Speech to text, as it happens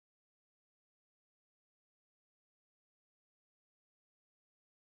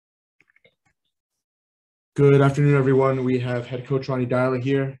Good afternoon, everyone. We have head coach Ronny Deila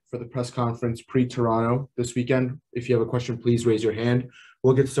here for the press conference pre-Toronto this weekend. If you have a question, please raise your hand.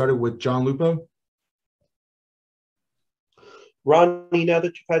 We'll get started with John Lupo. Ronny, now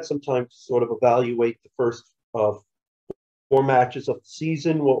that you've had some time to sort of evaluate the first four matches of the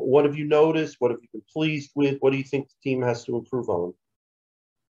season, what have you noticed? What have you been pleased with? What do you think the team has to improve on?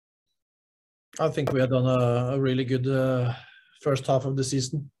 I think we have done a really good first half of the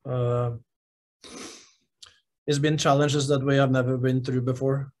season. It's been challenges that we have never been through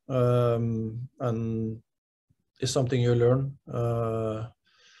before, and it's something you learn.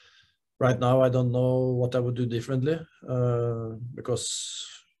 Right now, I don't know what I would do differently because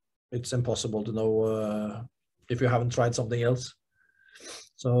it's impossible to know if you haven't tried something else.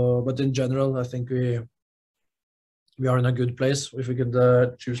 So, but in general, I think we are in a good place. If we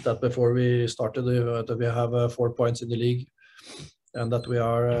could choose that before we started, that we have 4 points in the league, and that we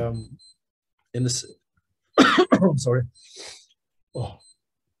are in this. Sorry. Oh.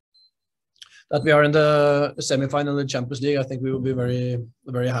 That we are in the semi-final in the Champions League, I think we will be very,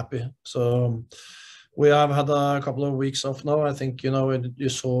 very happy. So we have had a couple of weeks off now. I think, you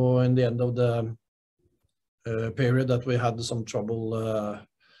saw in the end of the period that we had some trouble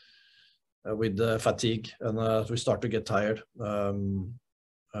with fatigue, and we start to get tired and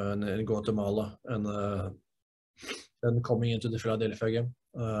in Guatemala, and then coming into the Philadelphia game.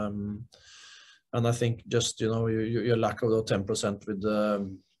 And I think just, your lack of the 10% with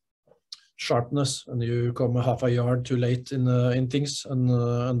sharpness, and you come half a yard too late in things, and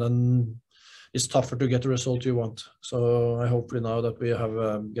then it's tougher to get the result you want. So I hope now that we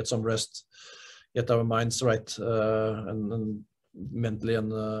have get some rest, get our minds right, and mentally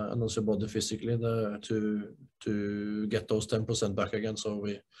and also body physically to get those 10% back again, so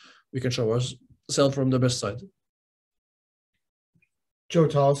we can show ourselves from the best side. Joe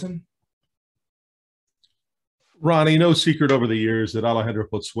Tollison. Ronny, no secret over the years that Alejandro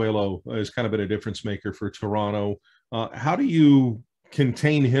Pozuelo has kind of been a difference maker for Toronto. How do you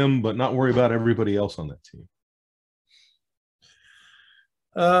contain him but not worry about everybody else on that team?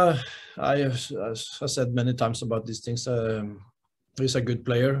 As I said many times about these things, he's a good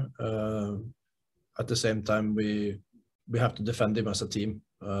player. At the same time, we have to defend him as a team.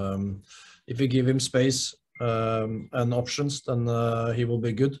 If we give him space and options, then he will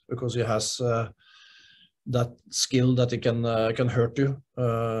be good, because he has that skill that it can hurt you.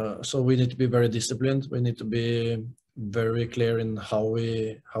 So we need to be very disciplined. We need to be very clear in how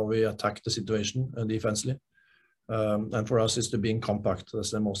we attack the situation defensively. And for us, is to be in compact.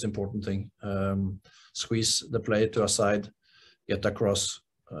 That's the most important thing. Squeeze the play to a side, get across,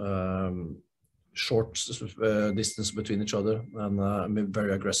 short distance between each other, and be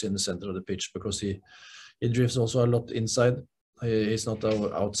very aggressive in the center of the pitch, because he drifts also a lot inside. He's not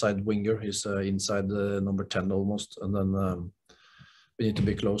an outside winger. He's inside the number 10 almost, and then we need to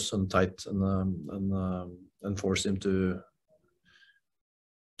be close and tight and force him to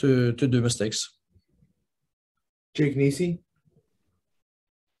do mistakes. Jake Nisi.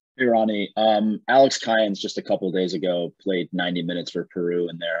 Hey, Ronny. Alex Kynes just a couple of days ago played 90 minutes for Peru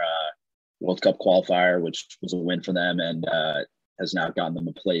in their World Cup qualifier, which was a win for them, and has now gotten them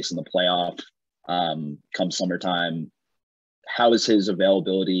a place in the playoff come summertime. How is his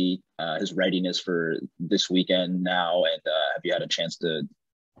availability, his readiness for this weekend now, and have you had a chance to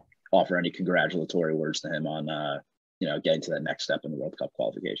offer any congratulatory words to him on getting to that next step in the World Cup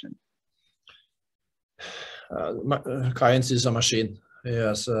qualification? Kynes is a machine.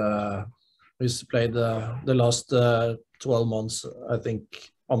 He's played the last 12 months, I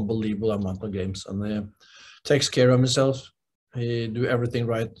think, unbelievable amount of games, and he takes care of himself. He do everything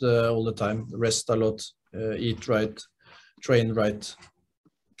right all the time, rest a lot, eat right, train right.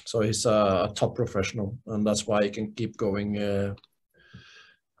 So he's a top professional, and that's why he can keep going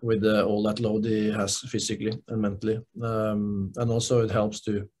with all that load he has physically and mentally. And also it helps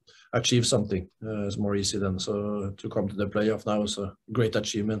to achieve something. It's more easy then. So to come to the playoff now is a great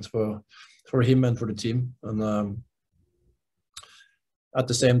achievement for him and for the team. And at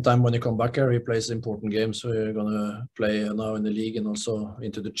the same time, when he come back here, he plays important games. We're gonna play now in the league and also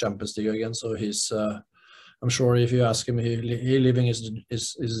into the Champions League again. So he's I'm sure if you ask him, he living his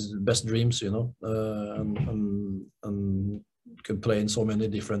best dreams, and could play in so many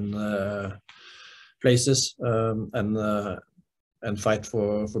different places, and fight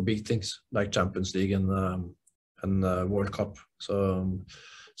for big things like Champions League and World Cup. So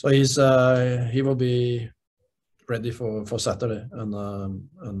he will be ready for Saturday, and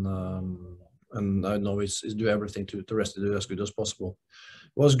I know he's do everything to rest to do as good as possible.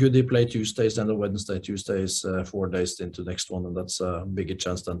 It was good he played Tuesdays and Wednesday. Tuesday is 4 days into next one, and that's a bigger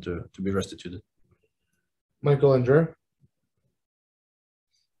chance than to be restituted. Michael Andrew.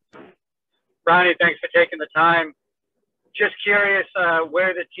 Ronny, thanks for taking the time. Just curious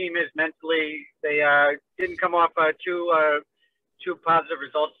where the team is mentally. They didn't come off two positive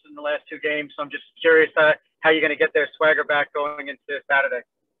results in the last two games, so I'm just curious how you're going to get their swagger back going into Saturday.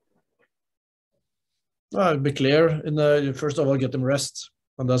 I'll be clear. First of all, get them rest,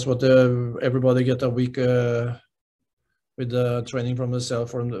 and that's what everybody get a week with training from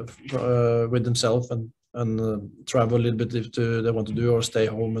themselves with themselves and travel a little bit if they want to do, or stay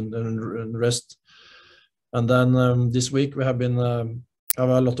home and rest. And then this week we have been have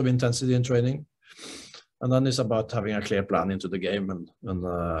a lot of intensity in training, and then it's about having a clear plan into the game and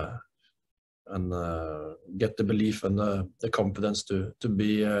get the belief and the confidence to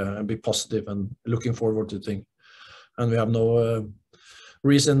be positive and looking forward to things. And we have no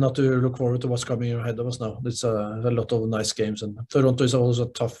reason not to look forward to what's coming ahead of us now. It's a lot of nice games, and Toronto is always a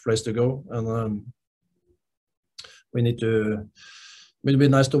tough place to go, and it'd be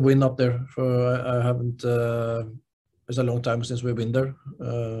nice to win up there. I haven't. It's a long time since we've been there.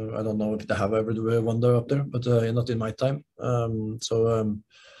 I don't know if they have ever won there up there, but not in my time.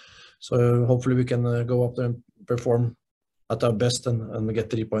 So hopefully we can go up there and perform at our best and get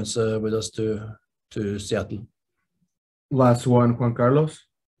 3 points with us to Seattle. Last one, Juan Carlos.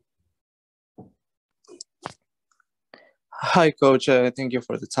 Hi, Coach. Thank you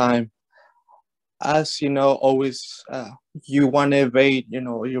for the time. As you know, always you want to evade,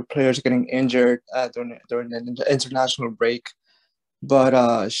 your players getting injured during the international break. But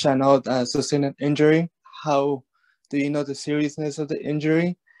Chanot sustained an injury. How do you know the seriousness of the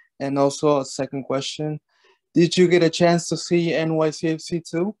injury? And also a second question, did you get a chance to see NYCFC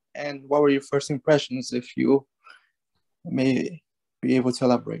too? And what were your first impressions, if you may be able to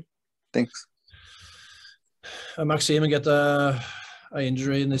elaborate? Thanks. Maxime get an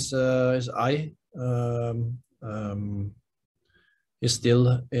injury in his eye. He's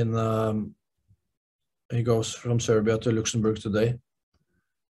still in. He goes from Serbia to Luxembourg today.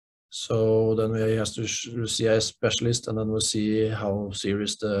 So then he has to see a specialist, and then we'll see how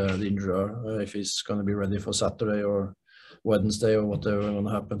serious the injury are. If he's going to be ready for Saturday or Wednesday or whatever going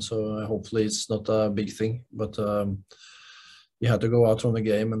to happen. So hopefully it's not a big thing, but he had to go out from the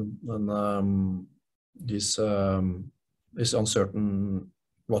game, and he's uncertain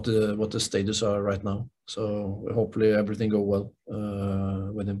what the status are right now. So hopefully everything go well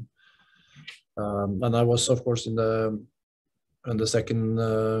with him. And I was, of course, in the second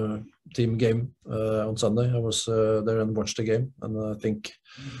team game on Sunday. I was there and watched the game, and I think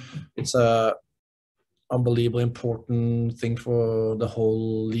it's a unbelievably important thing for the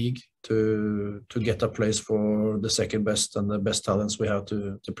whole league to get a place for the second best and the best talents we have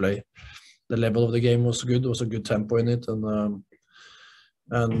to play. The level of the game was good. There was a good tempo in it,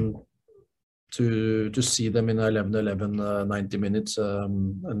 and to see them in 11-11 90 minutes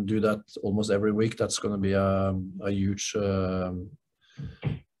and do that almost every week, that's going to be a huge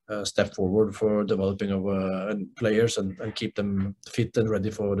step forward for developing of players and keep them fit and ready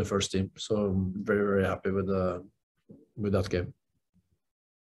for the first team. So I'm very, very happy with that game.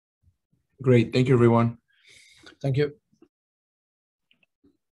 Great. Thank you, everyone. Thank you.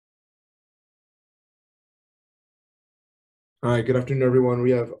 All right, good afternoon, everyone.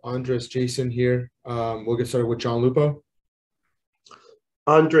 We have Andres, Jasson here. We'll get started with John Lupo.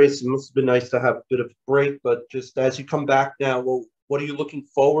 Andres, it must have been nice to have a bit of a break, but just as you come back now, well, what are you looking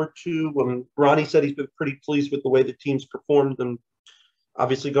forward to? Ronny said he's been pretty pleased with the way the team's performed, and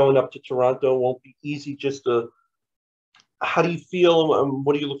obviously going up to Toronto won't be easy. How do you feel?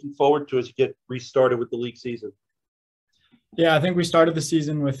 What are you looking forward to as you get restarted with the league season? Yeah, I think we started the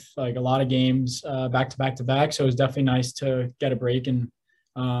season with like a lot of games back to back to back. So it was definitely nice to get a break. And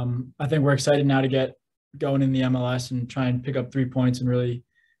I think we're excited now to get going in the MLS and try and pick up 3 points and really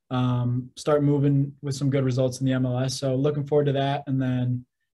start moving with some good results in the MLS. So looking forward to that. And then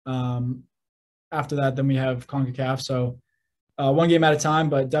after that, then we have CONCACAF. So one game at a time,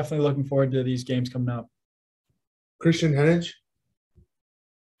 but definitely looking forward to these games coming up. Christian Hennig.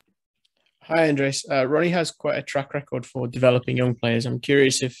 Hi, Andres. Ronny has quite a track record for developing young players. I'm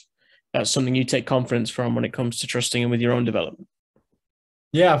curious if that's something you take confidence from when it comes to trusting him with your own development.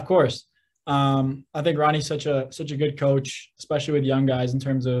 Yeah, of course. I think Ronny's such a good coach, especially with young guys, in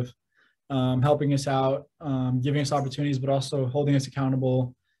terms of helping us out, giving us opportunities, but also holding us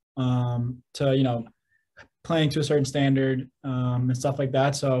accountable to playing to a certain standard and stuff like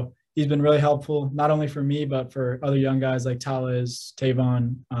that. So he's been really helpful, not only for me but for other young guys like Talis,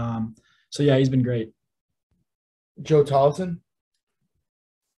 Tavon. So yeah, he's been great. Joe Tollison.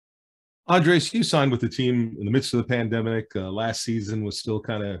 Andres, you signed with the team in the midst of the pandemic. Last season was still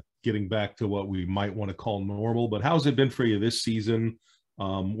kind of getting back to what we might want to call normal. But how's it been for you this season,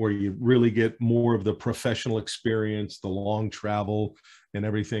 where you really get more of the professional experience, the long travel and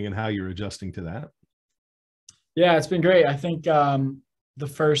everything, and how you're adjusting to that? Yeah, it's been great. I think the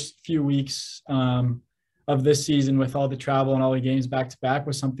first few weeks of this season with all the travel and all the games back to back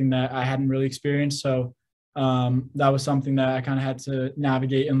was something that I hadn't really experienced. So that was something that I kind of had to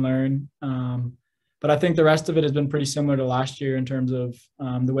navigate and learn. But I think the rest of it has been pretty similar to last year in terms of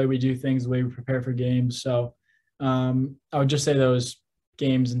the way we do things, the way we prepare for games. So I would just say those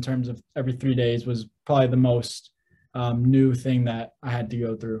games in terms of every 3 days was probably the most new thing that I had to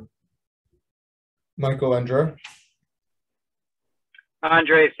go through. Michael Andrew.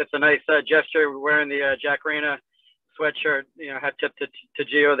 Andres, it's a nice gesture wearing the Jack Reyna sweatshirt. Hat tip to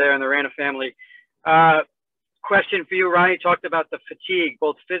Gio there and the Reyna family. Question for you, Ronny. Talked about the fatigue,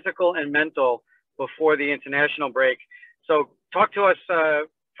 both physical and mental, before the international break. So talk to us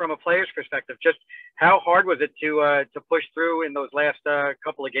from a player's perspective. Just how hard was it to push through in those last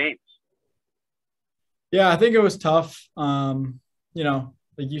couple of games? Yeah, I think it was tough.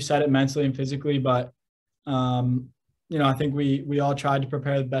 Like you said, it mentally and physically, but I think we all tried to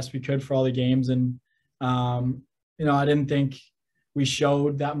prepare the best we could for all the games. And, I didn't think we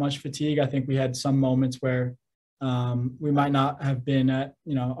showed that much fatigue. I think we had some moments where we might not have been at,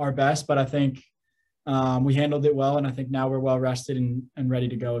 our best, but I think we handled it well. And I think now we're well rested and ready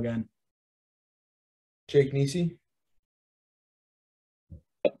to go again. Jake Nisi.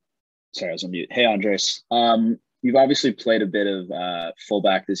 Sorry, I was on mute. Hey, Andres. You've obviously played a bit of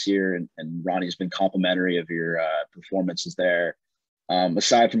fullback this year, and Ronny's been complimentary of your performances there.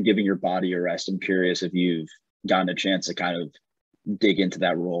 Aside from giving your body a rest, I'm curious if you've gotten a chance to kind of dig into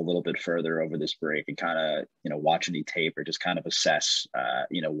that role a little bit further over this break and kind of, watch any tape or just kind of assess,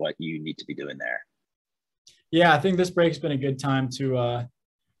 what you need to be doing there. Yeah, I think this break's been a good time to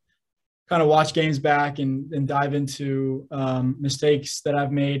kind of watch games back and dive into mistakes that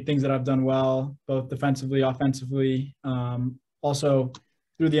I've made, things that I've done well, both defensively, offensively. Also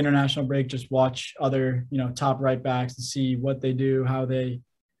through the international break, just watch other, top right backs and see what they do, how they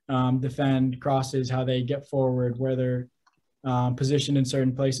defend crosses, how they get forward, where they're positioned in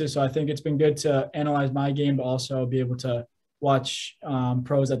certain places. So I think it's been good to analyze my game, but also be able to watch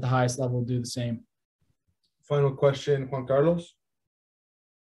pros at the highest level do the same. Final question, Juan Carlos.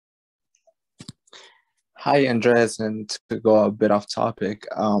 Hi, Andres, and to go a bit off topic,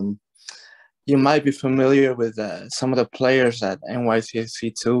 you might be familiar with some of the players at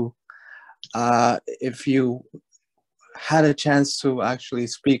NYCFC too. If you had a chance to actually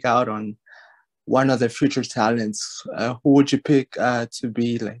speak out on one of the future talents, who would you pick to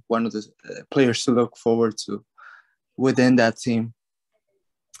be like one of the players to look forward to within that team?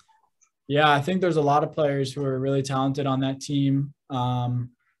 Yeah, I think there's a lot of players who are really talented on that team.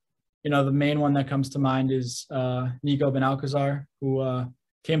 The main one that comes to mind is Nico Benalcazar, who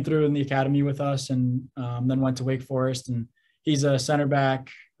came through in the academy with us and then went to Wake Forest. And he's a center back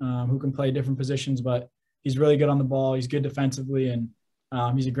who can play different positions, but he's really good on the ball. He's good defensively, and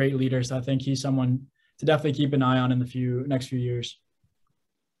he's a great leader. So I think he's someone to definitely keep an eye on in the next few years.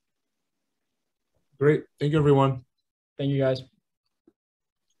 Great. Thank you, everyone. Thank you, guys.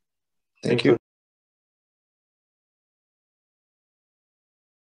 Thank you.